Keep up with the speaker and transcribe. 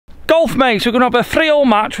Golf mates, we're going to have a 3-hole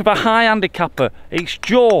match with a high handicapper. It's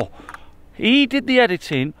Joe. He did the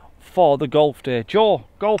editing for the golf day. Joe,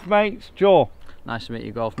 golf mates, Joe. Nice to meet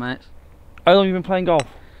you, golf mates. How long have you been playing golf?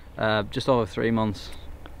 Just over 3 months.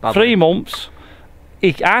 3 months.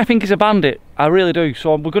 I think he's a bandit. I really do.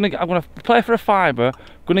 So I'm gonna play for a fiver.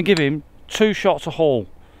 I'm gonna give him 2 shots a hole.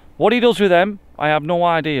 What he does with them, I have no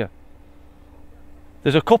idea.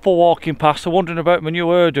 There's a couple walking past, they're wondering about my new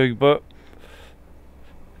hairdo, but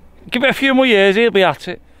give it a few more years, he'll be at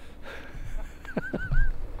it.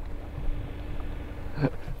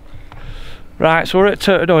 Right, so we're at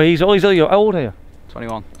no, he's how old are you?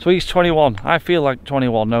 21. So he's 21. I feel like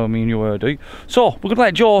 21 now, I mean you hairdo. So we're gonna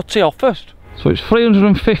let Joe tee off first. So it's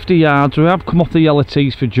 350 yards. We have come off the yellow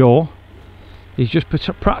tees for Joe. He's just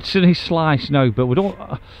practicing his slice now, but we don't.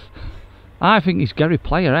 I think he's Gary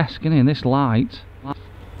Player-esque, isn't he, in this light?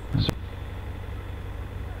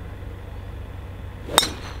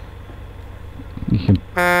 You can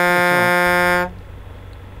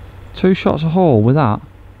 2 shots a hole with that.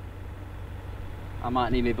 I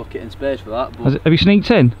might need a bucket and spade for that. But Have you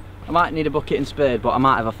sneaked in? I might need a bucket and spade, but I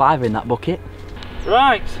might have a fiver in that bucket.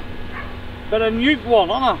 Right, better nuke one,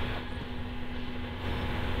 haven't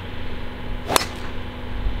I?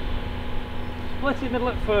 Split it middle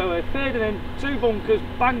at fairway, fading in, 2 bunkers,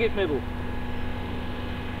 bang it middle.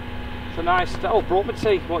 It's a nice, oh, broke my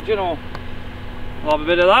teeth, what do you know? I'll have a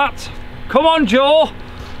bit of that. Come on, Joe,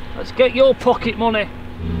 let's get your pocket money.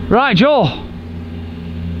 Right, Joe,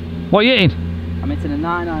 what are you hitting? I'm hitting a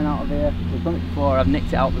 9-9 out of here. We've done it before, I've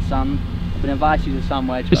nicked it out the sand. I've been advised to use a sand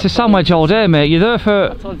wedge. It's a sand wedge all day, mate. You're there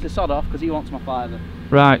for... I told him to sod off because he wants my fiver.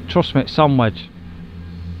 Right, trust me, it's sand wedge.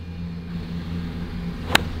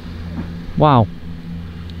 Wow.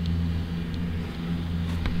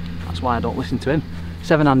 That's why I don't listen to him.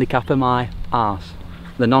 7 handicapper, my arse.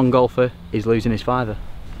 The non-golfer is losing his fiver.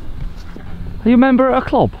 Are you a member at a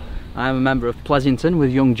club? I am a member of Pleasanton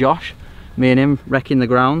with young Josh. Me and him wrecking the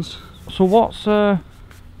grounds. So what's,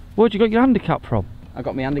 where'd you got your handicap from? I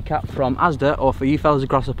got my handicap from Asda, or for you fellas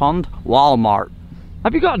across the pond, Walmart.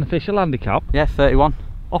 Have you got an official handicap? Yeah, 31.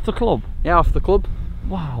 Off the club? Yeah, off the club.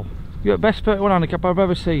 Wow. You're the best 31 handicap I've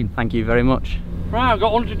ever seen. Thank you very much. Right, I've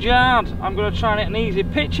got 100 yards. I'm going to try and hit an easy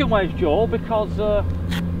pitching wedge, Joe, because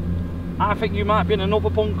I think you might be in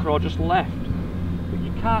another bunker or just left. But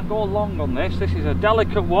you can't go long on this. This is a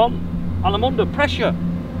delicate one, and I'm under pressure.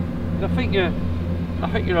 I think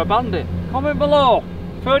you're a bandit. Comment below.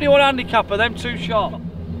 31 handicapper, them 2 shots.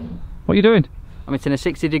 What are you doing? I'm hitting a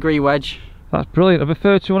 60-degree wedge. That's brilliant. I've a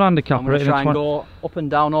 31 handicapper. I'm going to try and go up and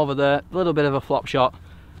down over there. A little bit of a flop shot.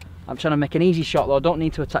 I'm trying to make an easy shot though. I don't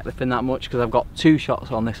need to attack the pin that much because I've got 2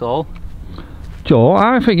 shots on this hole. Joe,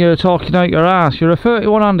 I think you're talking out your ass. You're a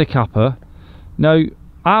 31 handicapper. Now,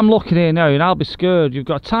 I'm looking here now and I'll be scared. You've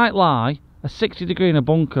got a tight lie, a 60-degree in a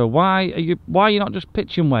bunker. Why are you not just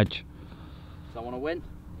pitching wedge? I want to win.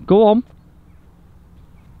 Go on.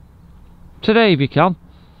 Today if you can.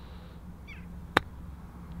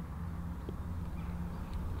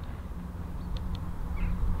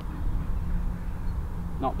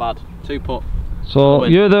 Not bad. 2 putt. So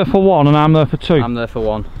you're there for 1 and I'm there for 2. I'm there for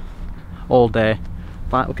 1. All day.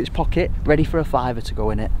 Right, look at his pocket. Ready for a fiver to go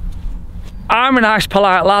in it. I'm a nice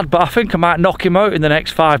polite lad, but I think I might knock him out in the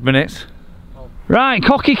next 5 minutes. Oh. Right,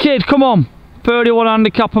 cocky kid, come on. 31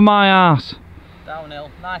 handicap on my arse.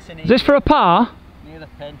 Downhill, nice and easy. Is this for a par? Near the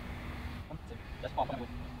pin.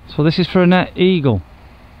 So this is for a net eagle.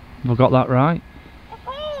 Have I got that right?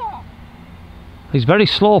 He's a very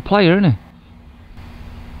slow player, isn't he?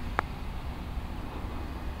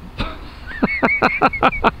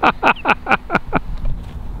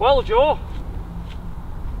 Well, Joe,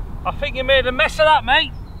 I think you made a mess of that,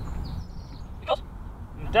 mate.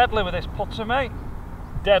 I'm deadly with this putter, mate.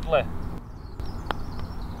 Deadly.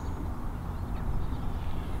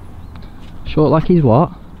 Short like he's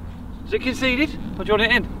what? Is it conceded? Or do you want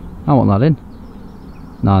it in? I want that in.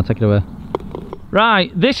 No, take it away.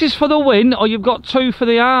 Right, this is for the win, or you've got 2 for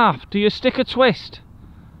the half. Do you stick a twist?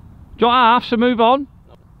 Do you want half, so move on?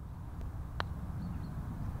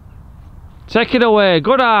 Take it away,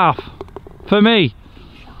 good half. For me.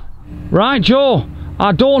 Right, Joe,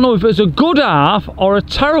 I don't know if it's a good half or a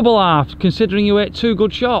terrible half, considering you hit 2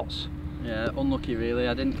 good shots. Yeah, unlucky really.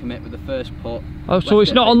 I didn't commit with the first putt. Oh, so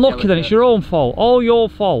it's not unlucky then, it's your own fault. All your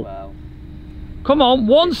fault. Well, come on,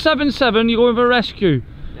 177, you're going for a rescue.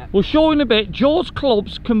 Yeah. We'll show you in a bit. Joe's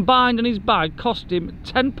clubs combined in his bag cost him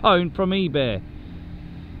 £10 from eBay.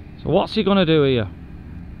 So what's he going to do here?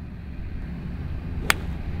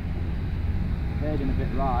 Fading a bit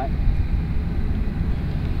right.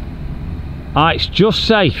 Ah, it's just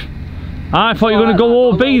safe. I thought you were going to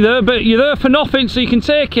go OB there, but you're there for nothing, so you can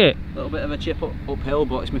take it. A little bit of a chip uphill,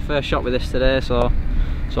 but it's my first shot with this today, so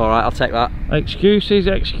it's alright, I'll take that. Excuses,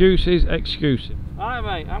 excuses, excuses. Alright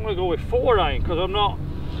mate, I'm going to go with 4 iron, because I'm not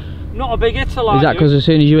a big hitter like you. Is that because as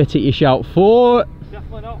soon as you hit it you shout 4?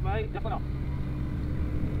 Definitely not mate, definitely not.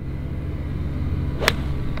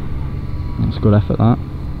 That's a good effort that.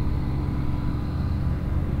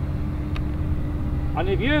 And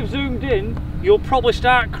if you've zoomed in, you'll probably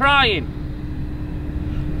start crying.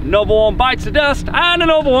 Another one bites the dust, and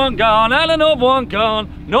another one gone, and another one gone.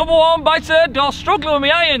 Another one bites the dust, struggling with my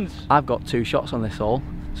irons. I've got 2 shots on this hole,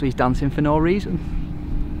 so he's dancing for no reason.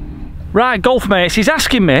 Right, golf mates, he's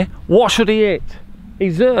asking me, what should he hit?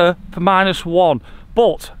 He's there for -1.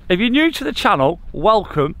 But, if you're new to the channel,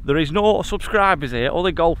 welcome. There is no subscribers here,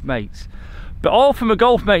 only golf mates. But all for my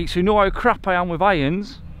golf mates who know how crap I am with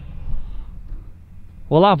irons,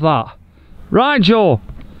 we'll have that. Right, Joe.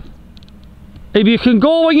 If you can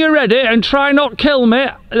go when you're ready and try not kill me,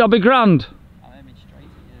 that'll be grand. I'm aiming straight at you.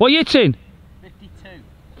 What are you hitting? 52.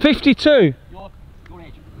 52? Your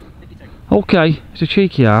age. 52. Okay, it's a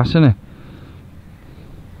cheeky ass, isn't it?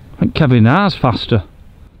 I think Kevin Nair's faster.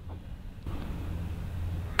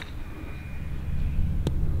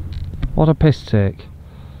 What a piss take.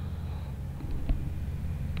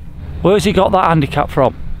 Where's he got that handicap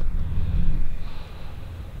from?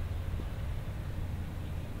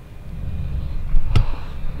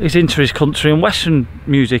 He's into his country and western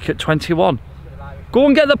music at 21. Go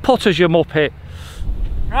and get the putters, you muppet.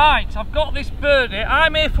 Right, I've got this birdie.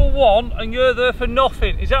 I'm here for 1 and you're there for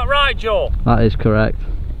nothing. Is that right, Joe? That is correct.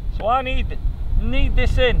 So I need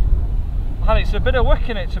this in. And it's a bit of work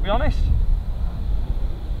in it, to be honest.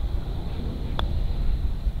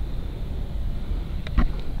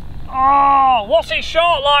 Oh, what's it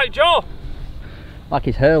short like, Joe? Like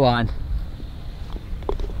his hairline.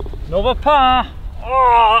 Another par.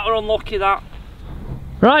 Oh, that were unlucky, that.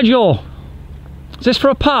 Right, Joe. Is this for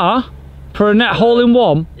a par? For a net hole in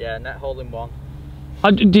 1? Yeah, net hole in 1.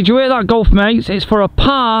 Did you hear that, golf mates? It's for a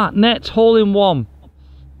par net hole in 1.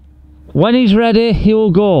 When he's ready, he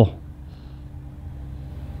will go.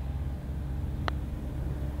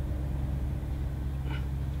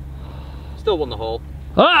 Still won the hole.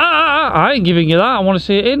 I ain't giving you that. I want to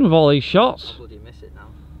see it in with all these shots. Bloody miss it now.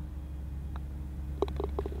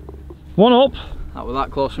 1 up. That was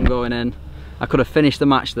that close from going in. I could have finished the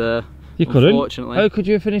match there. You couldn't. Unfortunately. How could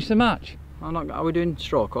you have finished the match? Are we doing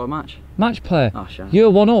stroke or match? Match play. Oh shit. You're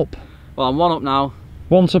 1 up. Well, I'm 1 up now.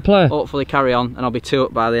 1 to play. Hopefully carry on, and I'll be 2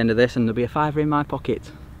 up by the end of this, and there'll be a £5 in my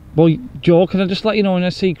pocket. Well, Joe, can I just let you know in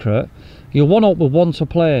a secret? You're 1 up with 1 to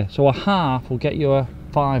play, so a half will get you a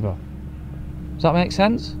 £5. Does that make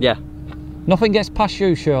sense? Yeah. Nothing gets past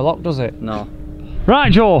you, Sherlock, does it? No.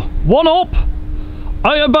 Right, Joe. 1 up.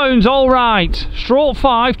 Out of bounds, all right. Stroke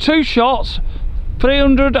 5, 2 shots,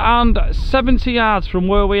 370 yards from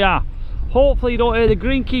where we are. Hopefully you don't hear the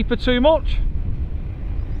greenkeeper too much.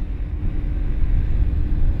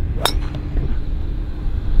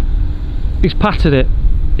 He's patted it.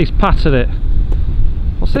 He's patted it.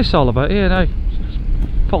 What's this all about here now?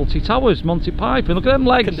 Faulty Towers, Monty Python. Look at them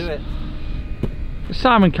legs. I can do it. It's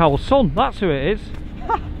Simon Cowell's son. That's who it is.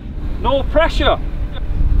 No pressure.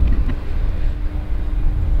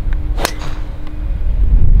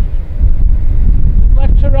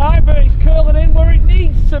 Left to right, but it's curling in where it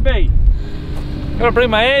needs to be. Gotta bring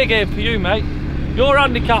my A game for you, mate. Your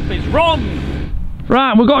handicap is wrong.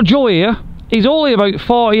 Right, we've got Joe here. He's only about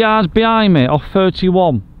 40 yards behind me off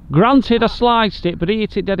 31. Granted, I sliced it, but he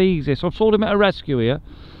hit it dead easy, so I've told him at a rescue here.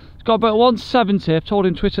 He's got about 170. I've told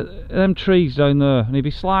him to hit them trees down there, and if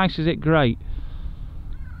he slices it, great.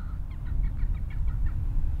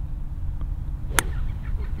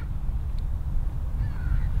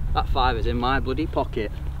 That 5 is in my bloody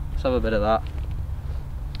pocket. Let's have a bit of that.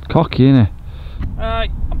 Cocky, innit?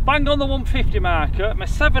 I'm bang on the 150 marker. My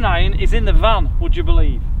 7 iron is in the van, would you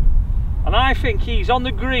believe? And I think he's on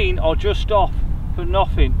the green or just off for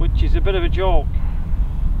nothing, which is a bit of a joke.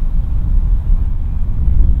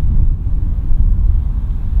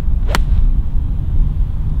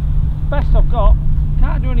 Best I've got.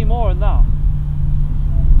 Can't do any more than that.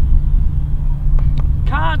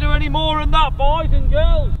 Can't do any more than that, boys and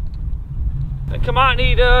girls. I think I might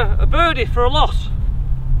need a birdie for a loss.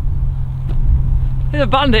 He's a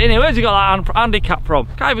bandit, innit? Where's he got that handicap from?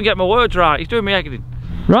 Can't even get my words right. He's doing me egging.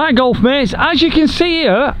 Right, golf mates, as you can see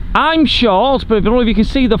here, I'm short, but I don't know if you can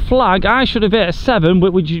see the flag. I should have hit a 7,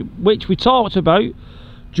 which we talked about.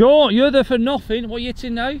 Joe, you're there for nothing. What are you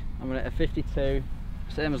hitting now? I'm going to hit a 52,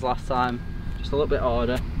 same as last time, just a little bit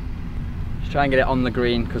harder. Just try and get it on the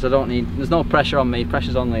green, because I don't need, there's no pressure on me,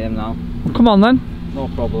 pressure's on Liam now. Well, come on then. No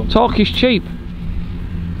problem. Talk is cheap.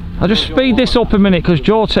 I'll just speed this up a minute because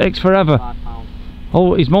Joe takes forever. £5.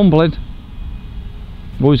 Oh, he's mumbling.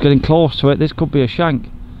 Oh, he's getting close to it. This could be a shank.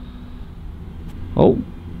 Oh,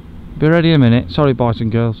 be ready in a minute. Sorry, boys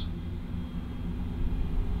and girls.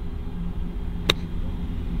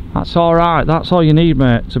 That's alright. That's all you need,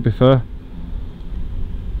 mate, to be fair.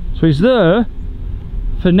 So he's there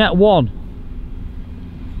for net 1.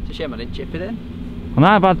 It's a shame I didn't chip it in. And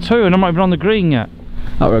I've had 2 and I'm not even on the green yet.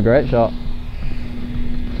 That were a great shot.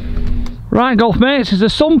 Right, golf mates, as the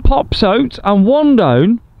sun pops out and 1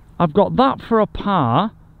 down, I've got that for a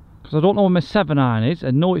par, because I don't know where my 7-iron is,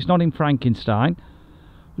 and no, it's not in Frankenstein.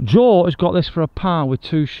 Joe has got this for a par with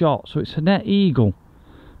 2 shots, so it's a net eagle.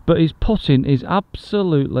 But his putting is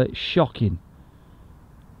absolutely shocking.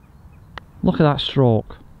 Look at that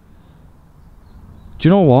stroke. Do you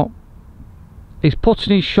know what? His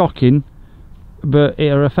putting is shocking, but it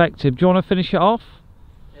are effective. Do you want to finish it off?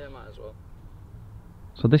 Yeah, might as well.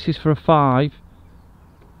 So this is for a 5.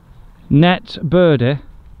 Net birdie.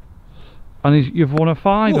 And you've won a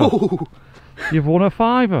 5er. You've won a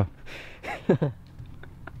 5er.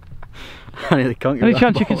 I nearly can't get Any that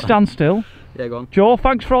chance you ball. can stand still? Yeah, go on. Joe,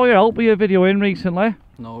 thanks for all your help with your videoing recently.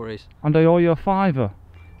 No worries. And I owe you a 5er.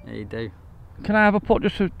 Yeah, you do. Can I have a putt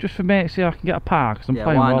just for me to see if I can get a par? Because I'm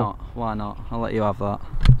playing why well. not? Why not? I'll let you have that.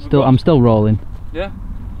 I'm still rolling. Yeah.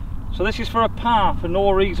 So this is for a par for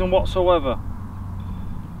no reason whatsoever.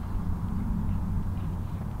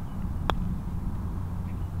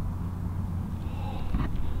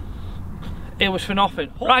 It was for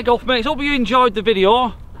nothing. Right, golf mates, hope you enjoyed the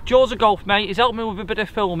video. Joe's a golf mate, he's helped me with a bit of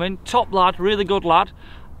filming. Top lad, really good lad.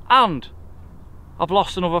 And I've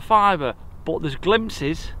lost another 5er, but there's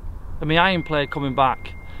glimpses of my iron plate coming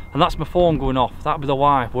back. And that's my phone going off. That'll be the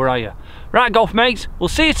why. Where are you? Right, golf mates, we'll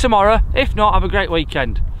see you tomorrow. If not, have a great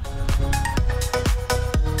weekend.